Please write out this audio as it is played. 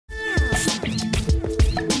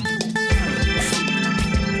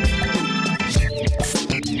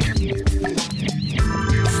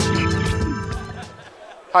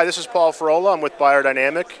Hi, this is Paul Farola. I'm with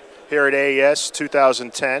Beyerdynamic here at AES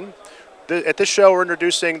 2010. At this show, we're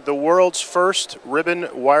introducing the world's first ribbon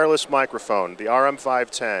wireless microphone, the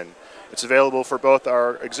RM510. It's available for both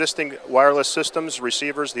our existing wireless systems,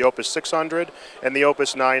 receivers, the Opus 600 and the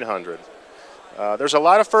Opus 900. There's a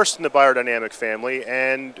lot of firsts in the Beyerdynamic family,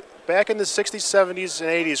 and back in the 60s, 70s, and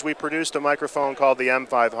 80s, we produced a microphone called the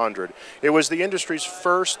M510. It was the industry's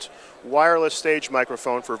first wireless stage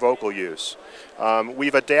microphone for vocal use.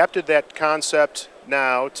 We've adapted that concept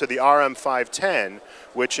now to the RM510,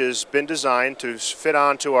 which has been designed to fit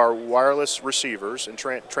onto our wireless receivers and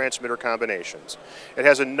transmitter combinations. It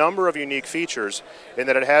has a number of unique features in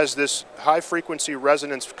that it has this high-frequency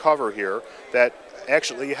resonance cover here that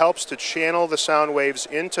actually helps to channel the sound waves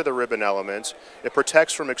into the ribbon elements. It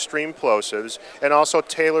protects from extreme plosives and also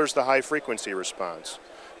tailors the high frequency response.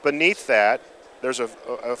 Beneath that, there's a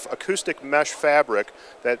acoustic mesh fabric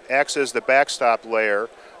that acts as the backstop layer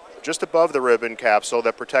just above the ribbon capsule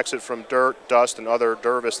that protects it from dirt, dust, and other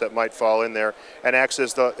dervis that might fall in there, and acts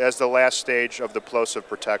as the last stage of the plosive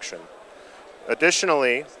protection.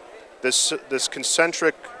 Additionally, this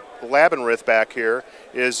concentric labyrinth back here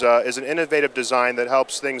is an innovative design that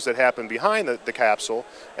helps things that happen behind the capsule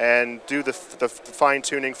and do the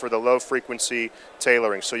fine-tuning for the low-frequency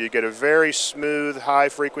tailoring. So you get a very smooth, high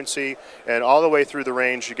frequency, and all the way through the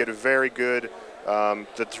range you get a very good,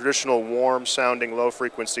 the traditional warm-sounding low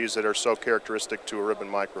frequencies that are so characteristic to a ribbon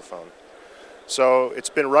microphone. So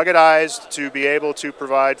it's been ruggedized to be able to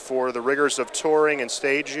provide for the rigors of touring and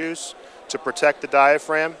stage use, to protect the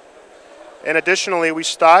diaphragm. And additionally, we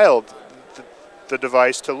styled the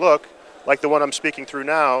device to look like the one I'm speaking through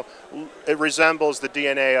now. It resembles the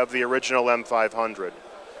DNA of the original M500.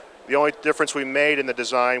 The only difference we made in the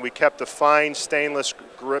design, we kept the fine stainless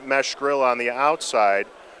mesh grill on the outside,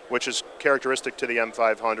 which is characteristic to the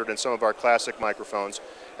M500 and some of our classic microphones.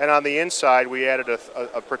 And on the inside, we added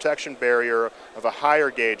a protection barrier of a higher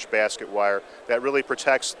gauge basket wire that really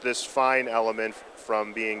protects this fine element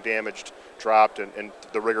from being damaged, dropped, and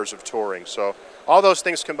the rigors of touring. So all those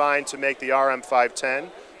things combined to make the RM510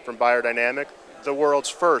 from Beyerdynamic the world's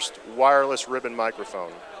first wireless ribbon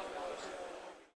microphone.